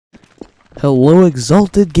Hello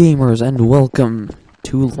exalted gamers and welcome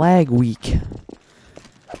to Lag Week,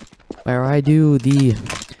 where I do the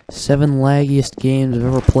 7 laggiest games I've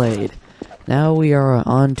ever played. Now we are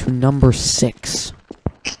on to number 6.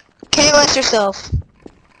 KOS yourself.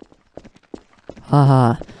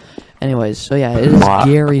 Haha. Anyways, so yeah, it is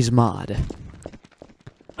Garry's mod.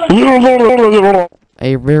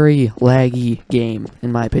 A very laggy game,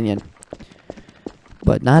 in my opinion.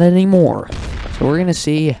 But not anymore. So we're gonna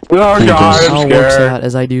see how it works out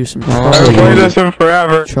as I do some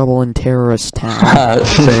trouble in Terrorist Town.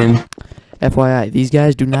 Same. FYI, these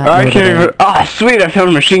guys do not know that Oh, sweet, I found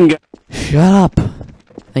a machine gun. Shut up!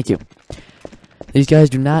 Thank you. These guys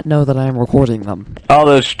do not know that I am recording them. All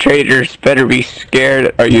those traitors better be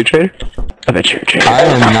scared. Are you a traitor? I bet you're a traitor. I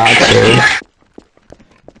am not scared.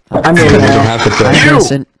 I'm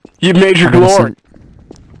innocent. You made your glory.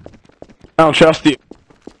 I don't trust you.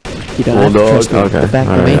 You don't have to trust me. Okay. The fact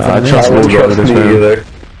remains that I'm innocent.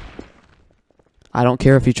 I don't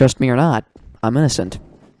care if you trust me or not. I'm innocent.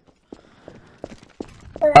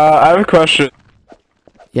 I have a question.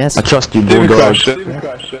 Yes? I trust you, Bulldog. There's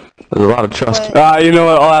a lot of trust. You know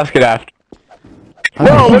what? I'll ask it after.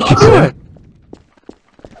 No, what you doing?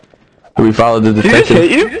 We followed the detective.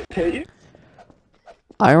 Did he just hit you?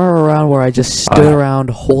 I remember around where I just stood around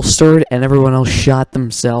holstered and everyone else shot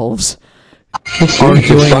themselves.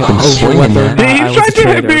 Arguing over whether or not I was a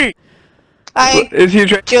traitor. Is he a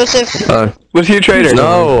traitor? Joseph. Was he a traitor?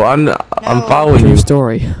 No, I'm following you. True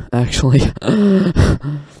story, actually.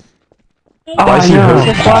 Why is he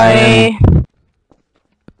hurt? Why?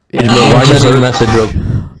 Why does he message up?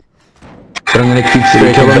 But I'm gonna keep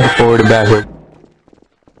killing forward and backward.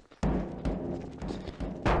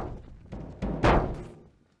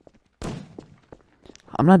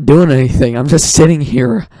 I'm not doing anything, I'm just sitting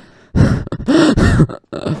here.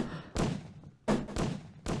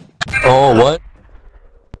 Oh, what?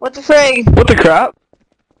 What the frig? What the crap?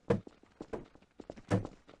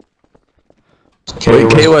 Wait,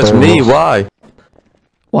 KOS me, why?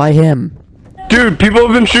 Why him? Dude, people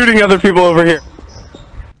have been shooting other people over here.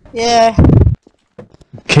 Yeah.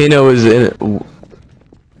 Kano is in it.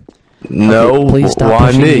 No, okay, please stop why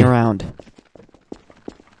pushing me? me around.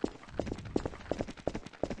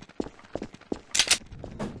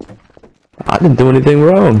 I didn't do anything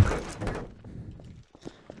wrong.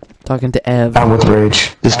 Talking to Ev. I'm with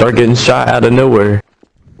rage. Just start getting shot out of nowhere.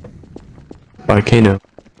 By Kano.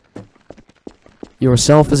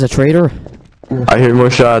 Yourself is a traitor? I hear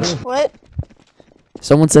more shots. What?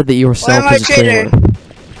 Someone said that yourself is a traitor.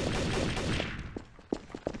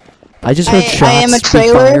 I just heard shots I am a be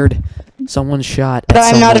traitor? fired. Someone shot at But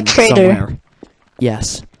I'm someone not a traitor. somewhere.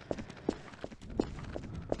 Yes.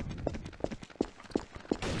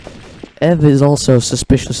 Ev is also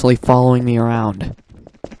suspiciously following me around.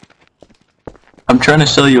 I'm trying to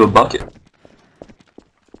sell you a bucket.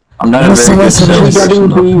 I'm not a Yes, very good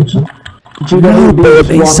solicitors. GWB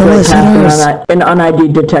just walked right past an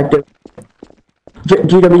unID detective.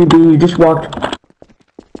 GWB, you just walked.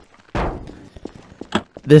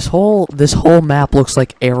 This whole map looks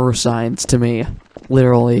like error signs to me.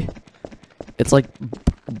 Literally. It's like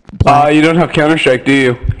black. You don't have Counter-Strike, do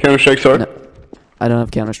you? Counter-Strike sword? No, I don't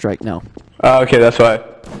have Counter-Strike, no. Okay, that's why.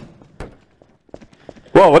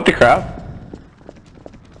 Whoa, what the crap?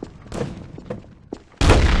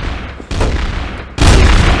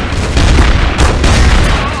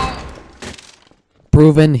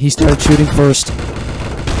 Proven, he started shooting first.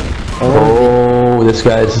 Oh, this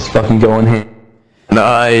guy's just fucking going here.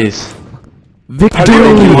 Nice. Victory!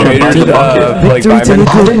 Victory to the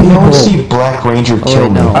good people! see Black Ranger kill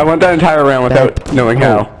me. no. I went that entire round without knowing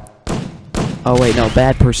how. Oh wait, no,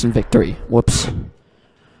 bad person victory. Whoops.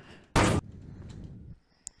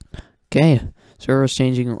 Okay, server's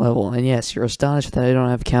changing level, and yes, you're astonished that I don't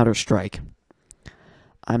have Counter-Strike.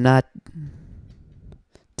 I'm not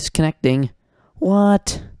disconnecting.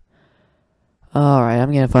 What? Alright,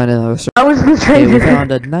 I'm gonna find another server. I was the Okay, we traitor.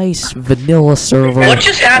 found a nice vanilla server. What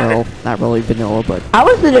just happened? Well, not really vanilla, but... I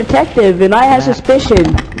was the detective, and I had suspicion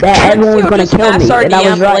that everyone was gonna kill me, and I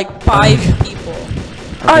was right. Like 5 people.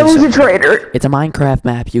 I was a traitor. It's a Minecraft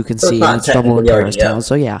map you can So it's see, not and it's trouble in technically Terrorist Town.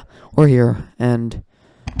 So yeah, we're here, and...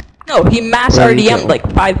 No, he mass Ready to RDM'd go.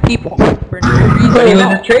 like 5 people. For no reason. But he was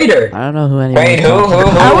a traitor. I don't know who anyone Wait, is who? talking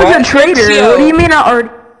about. I was a What? traitor. What do you mean I already?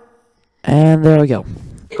 And there we go.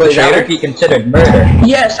 Because that would be considered murder.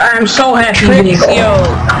 Yes, I am so happy. Tricks, yo.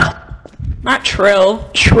 Not Trill.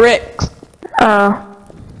 Tricks.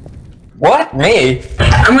 What? Me?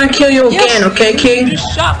 I'm gonna kill you again, okay, King? You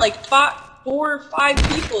just shot like 4 or 5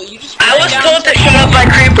 people. You just. I was told to shut up by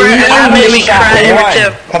Creeper, and I made me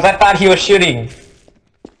cry. Because I thought he was shooting.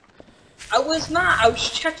 I was not. I was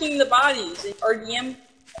checking the bodies in RDM.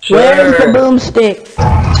 Where's the boomstick?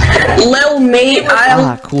 Little mate,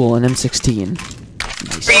 Ah, cool, an M16.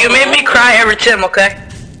 Nice. You made me cry every time, okay?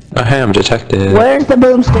 Oh, hey, I'm detected. Where's the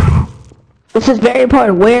boomstick? This is very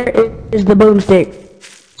important. Where is the boomstick?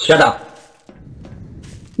 Shut up.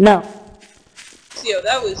 No. Yo,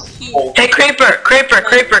 that was huge. Hey, Creeper!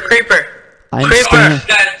 I'm Creeper!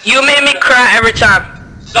 You made me cry every time.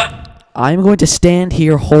 I'm going to stand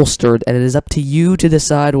here holstered, and it is up to you to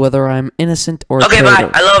decide whether I'm innocent or a Okay, traitor.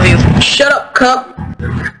 bye. I love you. Shut up, Cup.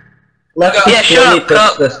 Let's Yeah, just shut slowly up, push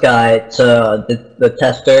Cup. this guy to the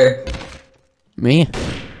tester. Me?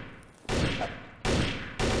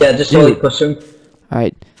 Yeah, just slowly push him.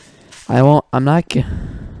 Alright. I'm not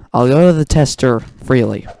I'll go to the tester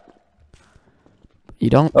freely. You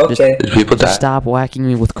don't Okay. Did people die? just stop whacking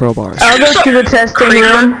me with crowbars. I'll go to the testing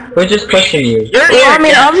room. We're just pushing you. You're Well, I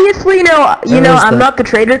mean, yeah. obviously, you know, Where is I'm the- not the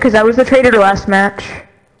traitor because I was the traitor last match.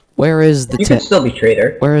 Where is the You can still be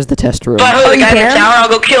traitor. Where is the test room? If I hold the you guy in the can? tower, I'll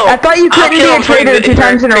go kill him. I thought you I'll couldn't kill be a him for traitor you, 2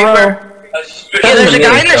 times in a row. Yeah, there's a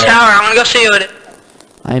guy in this tower. I'm gonna go see what it.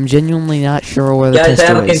 I'm genuinely not sure where the Guys, I tester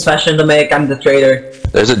have a is. confession to make. I'm the traitor.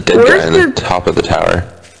 There's a dead Where's guy in the top of the tower.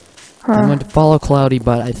 I'm going to follow Cloudy,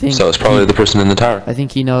 but I think So it's probably the person in the tower. I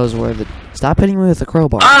think he knows where the. Stop hitting me with the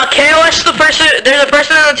crowbar. KOS is the person. There's a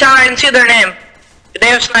person in the tower. I didn't see their name. They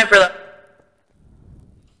have sniper though.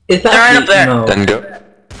 Is that They're right you? up there. No. Then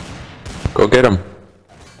go get him.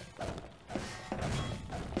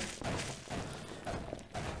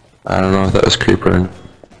 I don't know if that was Creeper.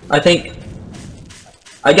 I think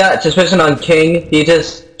I got suspicion on King. He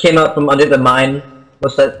just came out from under the mine,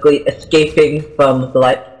 was likely escaping from the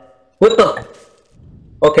light. What the?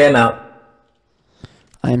 Okay, I'm out.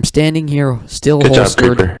 I am standing here, still Good job,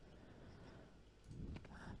 holstered. Creeper.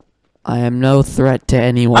 I am no threat to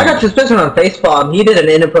anyone. I got suspicion on Facepalm. He did an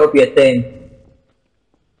inappropriate thing.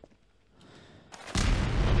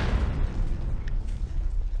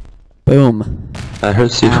 Boom. I heard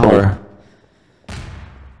C4.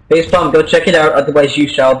 Facepalm, go check it out. Otherwise, you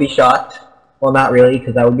shall be shot. Well, not really,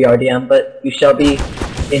 because that would be RDM, but you shall be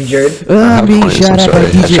injured. I I'm have being points, shot I'm at by sorry.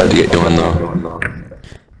 I tried to DJ. get you one though.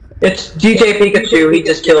 It's DJ Pikachu. He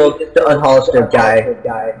just killed the unholstered guy.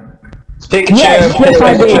 Yes, yes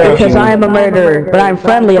I did, because I am a murderer, but I'm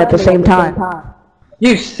friendly at the same time.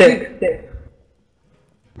 You sick.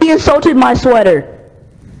 He insulted my sweater.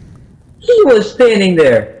 He was standing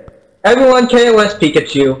there. Everyone KOS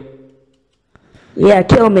Pikachu. Yeah,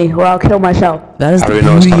 kill me, or I'll kill myself. That is How do the we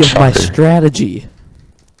know it's beauty not of my Shocker? strategy.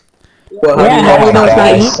 Well, Yeah, how do you know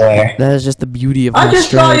it's not you? That is just the beauty of I my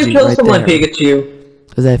just saw you strategy kill right someone, there. Pikachu.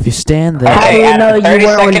 Because if you stand there, How do you know you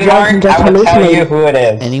weren't drugs and just hallucinating? who it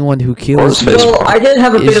is. anyone who kills Or you, Well, I did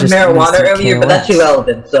have a It's bit of just marijuana instant earlier, but that's KOS.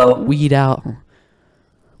 irrelevant, so... weed out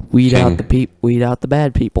King. the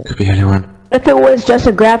bad people. Could be anyone. If it was just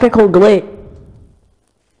a graphical glitch.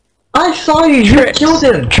 I saw you, you killed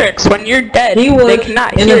him! Tricks, when you're dead, He was they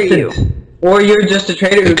cannot hear innocent. you. Or you're just a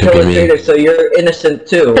traitor who It could killed a be me. traitor, so you're innocent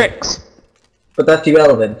too. Tricks. But that's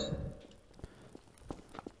irrelevant.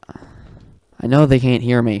 I know they can't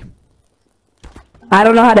hear me. I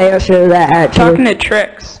don't know how to answer that, actually. Talking to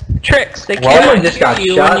Tricks. Tricks, they Someone can't just hear got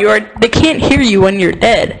you shot. when you're. They can't hear you when you're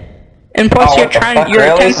dead. And plus, Oh, you're what the trying. fuck, You're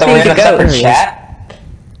really? So we're attempting in to a separate go. chat?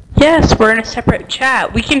 Yes, we're in a separate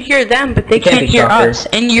chat. We can hear them, but they can't can't be hear Shocker. us.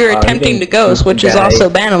 And you're you attempting can to ghost, shoot the which is guy. also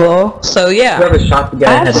bannable. So yeah. Whoever shot the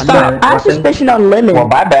guy had a silent I have weapon. suspicion on Lemon. Well,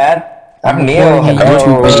 my bad. I'm Neil. recording a YouTube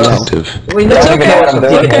Hello. video. Detective. We know It's you okay. killed some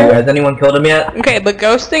It's okay. Pikachu. Has anyone killed him yet? Okay, but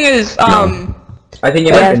ghosting is I think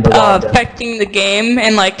you mentioned the wall. affecting the game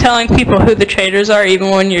and like telling people who the traitors are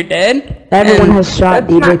even when you're dead. Everyone And has shot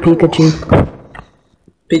that's DJ not cool. Pikachu.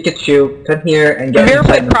 Pikachu, come here and Have get you ever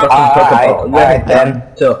inside the played fucking Prop? Pokeball. You Alright, haven't then.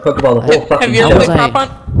 come to a Pokeball the whole Have fucking you How ever was played I- prop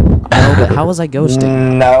on? No, but how was I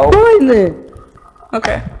ghosting? No. Fine then.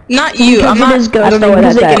 Okay. Not you. I'm Because not. it is I don't know ghosting, what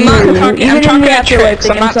because that they I'm can not hear you. talking. I'm Even in talking the to afterlife, Tricks. they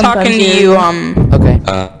I'm can not talking to sometimes you.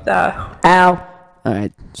 Okay. Ow.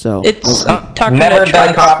 Alright, so It's talking Never to done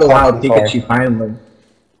Tricks. caught the wild before. Pikachu finally.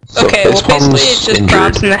 So Okay, well Facepalm's basically it's just injured.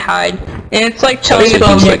 props in the hide, and it's like telling the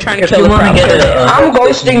Facepalm's people like, trying to if kill you the wanna prop. get I'm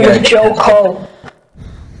ghosting with Joe Cole.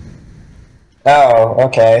 Oh,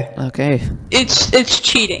 okay. okay. It's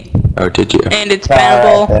cheating, Oh, did you? and it's Alright,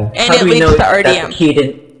 bannable, then. and How it do we leads know to that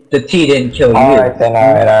RDM. the T didn't kill you? Alright then,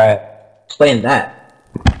 alright. Explain that.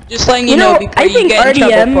 Just letting You know, before I you think get in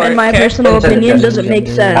trouble RDM, for in it, my okay? personal opinion, doesn't make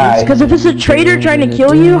sense. Because if it's a traitor trying to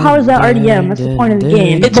kill you, how is that RDM? That's the point of the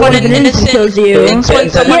game. It's when an innocent kills you. It's when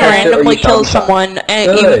someone Yeah. randomly kills someone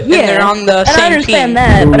and they're on the And I same understand team.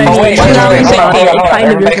 that, but I mean, wait, when wait, you're on wait, the hold same on, team, hold it on, kind of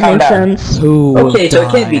everybody doesn't calm make down. sense. Who Okay, so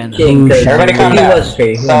it can't be dying? King, Who because Everybody calm he down. was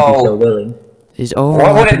free, he wouldn't be So- so willing. These What would it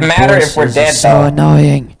overlapping matter if we're voices dead, are so though?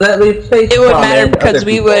 annoying. It would matter because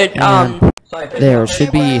we would, There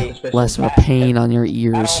should be less of a pain on your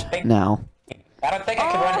ears now. I don't think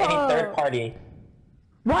I can run any third party.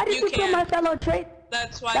 Why did You you kill can. my fellow traitor?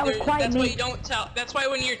 that's why That was quite that's why neat. you don't tell. That's why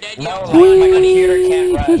when you're dead, you No, don't like, tell. my computer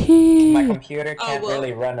can't run. My computer Oh, can't well.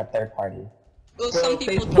 really run a third party. Well, some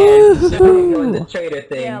people can. the traitor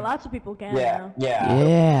thing. Yeah, lots of people can Yeah, now. yeah.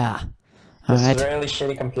 Yeah. This is Alright. a really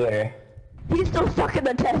shitty computer. He's still stuck in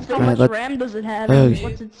the test. How Alright, much let- RAM does it have? Oh,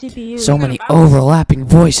 What's its CPU? So many overlapping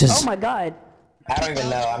voices. Oh my god. I don't even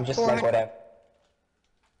know, I'm just like whatever.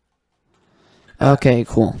 Okay,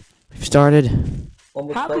 cool. We've started.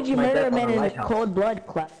 Almost How broke could you my murder death a on man in lighthouse. cold blood,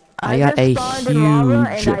 Cloud? I got a just spawned in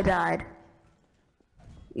lava huge- and I died.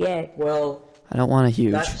 Yeah. Well, I don't want a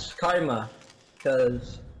huge. that's karma,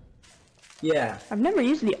 because, yeah. I've never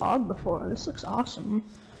used the AUG before. This looks awesome.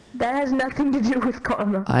 That has nothing to do with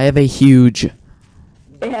karma. I have a huge.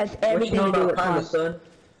 It has What you everything know to do about with karma, karma. son?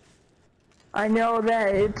 I know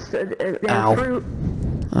that it's Ow. a fruit.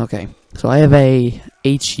 Okay, so I have a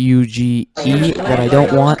HUGE that I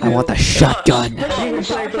don't want. I want the shotgun.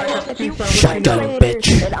 Shotgun,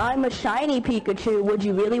 bitch. And I'm a shiny Pikachu. Would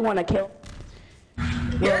you really want to kill?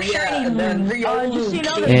 Well, yeah, and then Just so you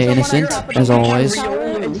know, Yeah, there's innocent, someone as always.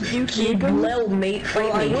 Little mate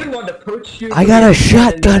well, I would want to poach you. I got a and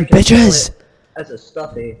shotgun, then I can sell bitches! it as a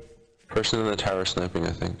stuffy. Person in the tower sniping,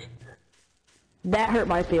 I think. That hurt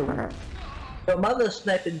my feelings. Your mother's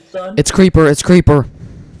sniping, son. It's Creeper, it's Creeper.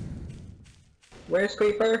 Where's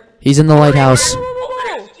Creeper? He's in the lighthouse.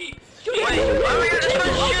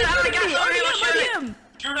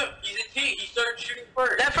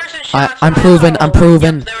 I'm proven, I'm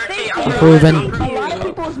proven. I'm proven. A lot of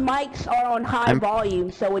people's mics are on high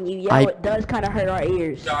volume, so when you yell, it does kind of hurt our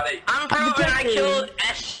ears. I'm proven I killed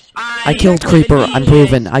I killed Creeper, I'm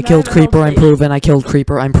proven. I killed Creeper, I'm proven. I killed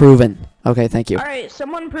Creeper, I'm proven. Okay, thank you. Alright,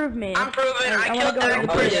 someone prove me. I'm proven I wanna killed go every to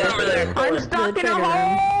the person prison. over there. I'm stuck in a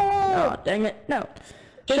hole! Oh, dang it. No.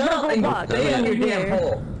 There's Shut no up gold and block. stay in your Over damn here.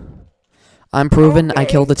 hole. I'm proven. I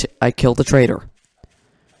killed the traitor.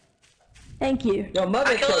 Thank you. Your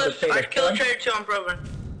mother I killed the killed traitor, a son. traitor too, I'm proven.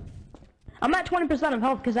 I'm at 20% of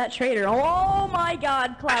health because that traitor. Oh my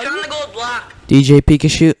god, I Cloudy. found the gold block. DJ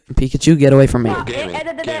Pikachu, get away from me.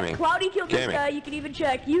 Gaming. Cloudy killed this Gaming. guy. You can even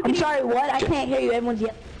check. I'm sorry, what? I can't hear you. Everyone's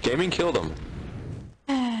yelling. Gaming killed him.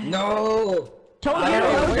 No! Told I you don't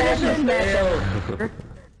I know was where in you this. failed.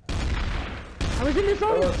 I was in this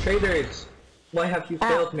Oh, zone. traitors. Why have you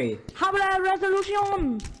failed me? How about a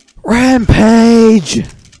resolution? Rampage!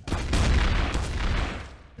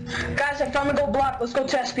 Guys, I found a gold block, let's go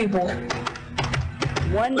test people.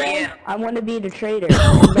 One day, I want to be the traitor.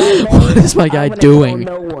 What is my guy doing?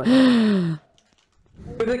 No one.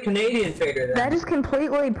 You're the Canadian traitor then. That is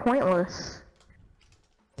completely pointless.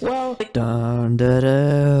 Well, Dun da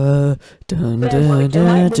da dun da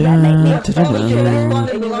does da that make me a da da traitor? da.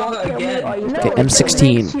 And you won't kill me, or you Okay, still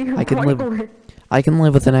M16. kill me? I can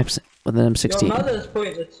live with an Your M16. mother's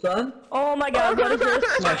pointless, son. Oh my god, what is this?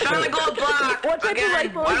 I found the gold block. What type of Again,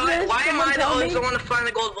 rifle is this? why am Someone I the tell only me? one to find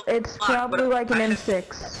the gold block? It's probably like an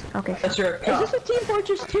M6. Okay. That's your Is cup. this a Team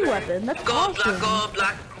Fortress 2 weapon? That's Gold awesome. block, gold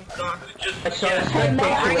block. Gone. I saw Yes. a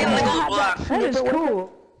Bring in the gold block. That is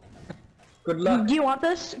cool. Good luck. Do you want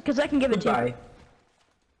this? Because I can give it to you. Goodbye.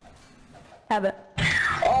 Have it.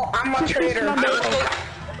 Oh, I'm a traitor.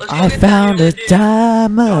 I found a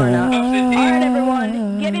diamond. Alright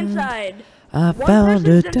everyone, get inside. I One found a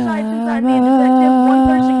person's inside since I'm being detective, one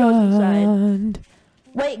person goes inside. diamond.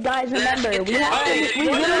 Wait guys, remember, we really have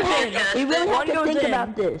to think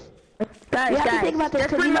about this. Guys, think about this,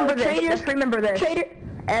 just remember this. Just remember this. Traitor,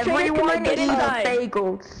 everyone get inside.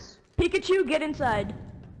 Bagels. Pikachu, get inside.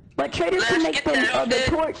 But traitors can make the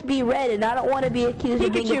torch be red, and I don't want to be accused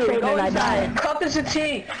of being a traitor and I die. Cup is a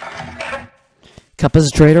T. Cup is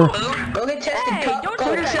a traitor. Go get tested, Hey, Cup. don't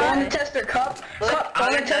Go do get that. on the tester, Cup. Cup, go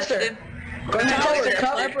get tester. Go get tester,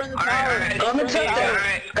 Cup. Go in the tester.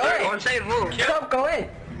 Go in. Say move. Cup, go in.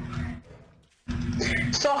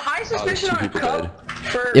 So high suspicion two on people Cup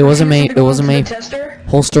for It wasn't me, refusing to it go wasn't into me. the tester.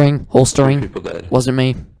 Holstering. People dead. Wasn't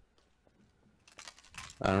me.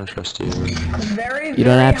 I don't trust you. Very, You don't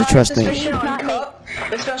very have to high trust me. suspicion on Cup,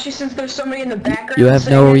 especially since there's somebody in the background. You have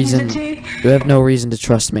saying no that he's a reason. T. You have no reason to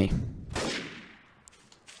trust me.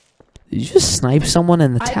 Did you just snipe someone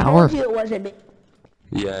in the tower? I told you it wasn't me.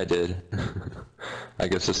 Yeah, I did. I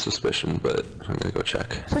guess it's suspicion, but I'm gonna go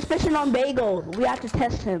check. Suspicion on Bagel. We have to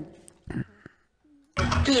test him.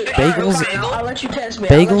 Dude, Bagels. I'll let you test me.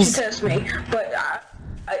 Bagels. I'll let you test me.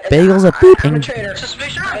 But Bagel's a I'm a beeping. traitor.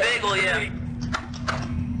 Suspicion on Bagel, yeah.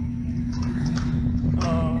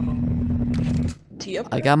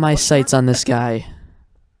 I got my sights on this guy.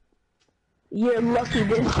 You're lucky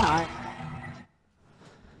this time.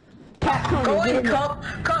 Go in, Cup.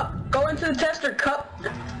 Go into the tester, Cup.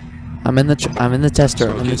 I'm in the tester. I'm in the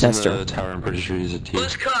In tester. the tower, I'm pretty sure he's a T.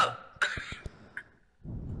 Who's Cup?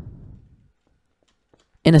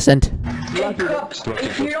 Innocent. Hey, Cup,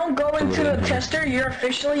 if you don't go into the tester, you're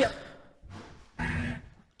officially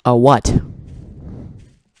A what?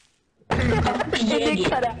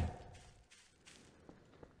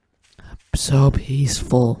 So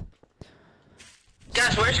peaceful.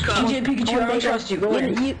 Guys, where's Cup? DJ Pikachu, I don't trust you. Go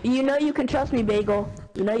in. You know you can trust me, Bagel.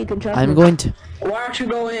 You know you can trust me. I'm going to. Why don't you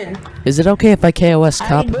go in? Is it okay if I KOS I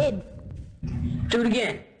Cup? already did. Do it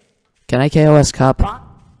again. Can I KOS Cup?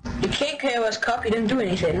 You can't KOS Cup. You didn't do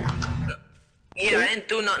anything. Yeah, I didn't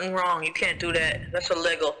do nothing wrong. You can't do that. That's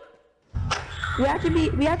illegal. We have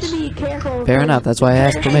to be careful. Fair enough. That's why I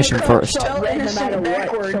asked permission first. Spell Red no innocent matter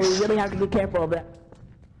what, so backwards. we really have to be careful of it.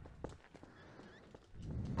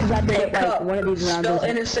 Cause I did Hey, it like Cup, one of these rounds. spell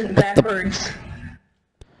innocent backwards.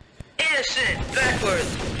 Innocent,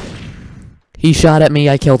 backwards. He shot at me.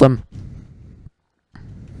 I killed him.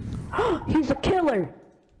 He's a killer.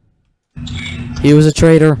 He was a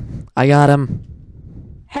traitor. I got him.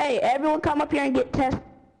 Hey, everyone come up here and get tested.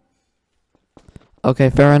 Okay,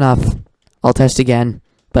 fair enough. I'll test again.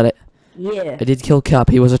 But Yeah. I did kill Cup.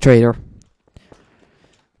 He was a traitor.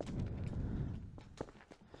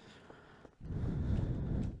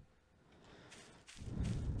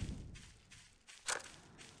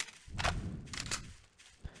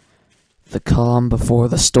 The calm before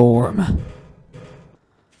the storm.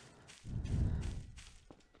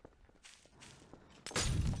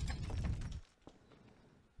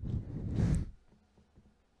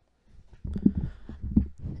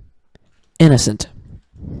 Innocent.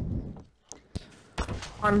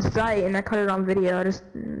 On site, and I cut it on video.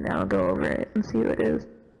 I'll go over it and see who it is.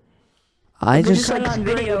 I just cut it on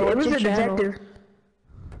video. It was a detective.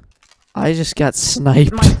 I just got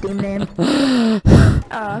sniped. My Steam name.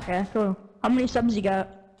 Oh, okay, cool. How many subs you got?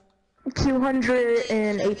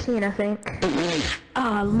 218, I think.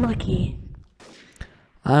 Ah, lucky.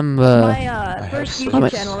 I'm My first I'm YouTube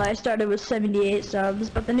at- channel that I started was 78 subs,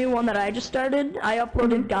 but the new one that I just started, I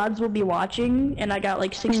uploaded Gods Will Be Watching, and I got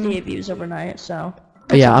like 68 views overnight, so.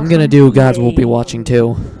 yeah, I'm gonna do Gods Will Be Watching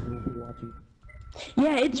too.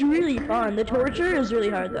 Yeah, it's really fun. The torture is really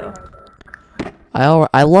hard though.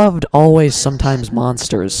 I loved Always Sometimes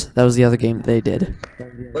Monsters. That was the other game they did.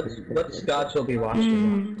 What Scotch will be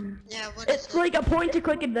watching? Yeah, what It's like a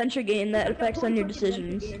point-to-click adventure game that affects on your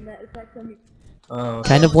decisions.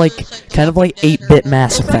 Kind of like 8-bit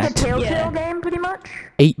Mass It's like a Effect. Telltale game, pretty much.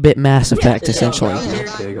 8-bit Mass Effect, essentially.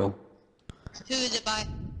 Bagel. Who is it by?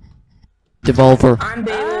 Devolver. I'm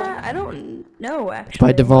Bagel. I don't know actually.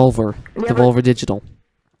 By Devolver. Devolver Digital.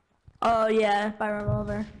 Oh yeah, by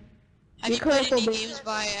Revolver. Have you played any games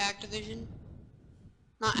by Activision?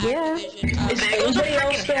 Not Yeah. Activision. Is anybody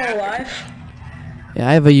else still alive? Yeah,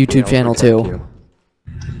 I have a YouTube channel too.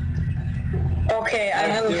 Okay, I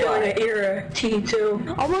have a feeling that you're a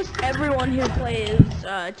T2. Almost everyone who plays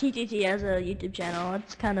TTT has a YouTube channel.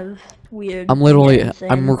 It's kind of weird. I'm literally Yeah,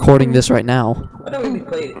 insane. I'm recording this right now. Why don't we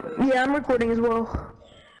play it? Yeah, I'm recording as well.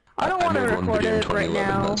 I don't want to made one record video in it right 2011,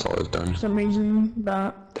 now that's all I've done. for some reason,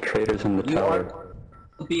 but Traitors in the You are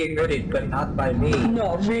being rated, but not by me.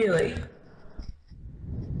 No, really.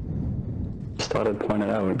 Just thought I'd point it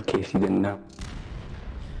out in case you didn't know.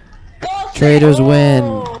 Traitors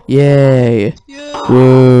win. Yay.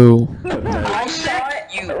 Woo. I saw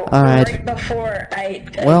it Alright. right before I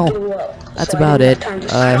Well, blew up. that's so about I it. didn't have time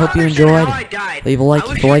to I hope you understand enjoyed. how I died. Leave a like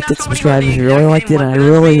I if you wish liked it, that's subscribe what if you the really exact liked it, same and I weapon as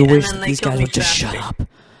really me, wish and then they these killed guys me would just shut faster. up.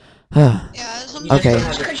 Yeah, sometimes Okay,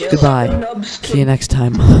 Just 'cause you're goodbye. nubs See you next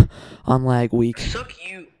time on Lag Week. Suck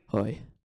you. Oi.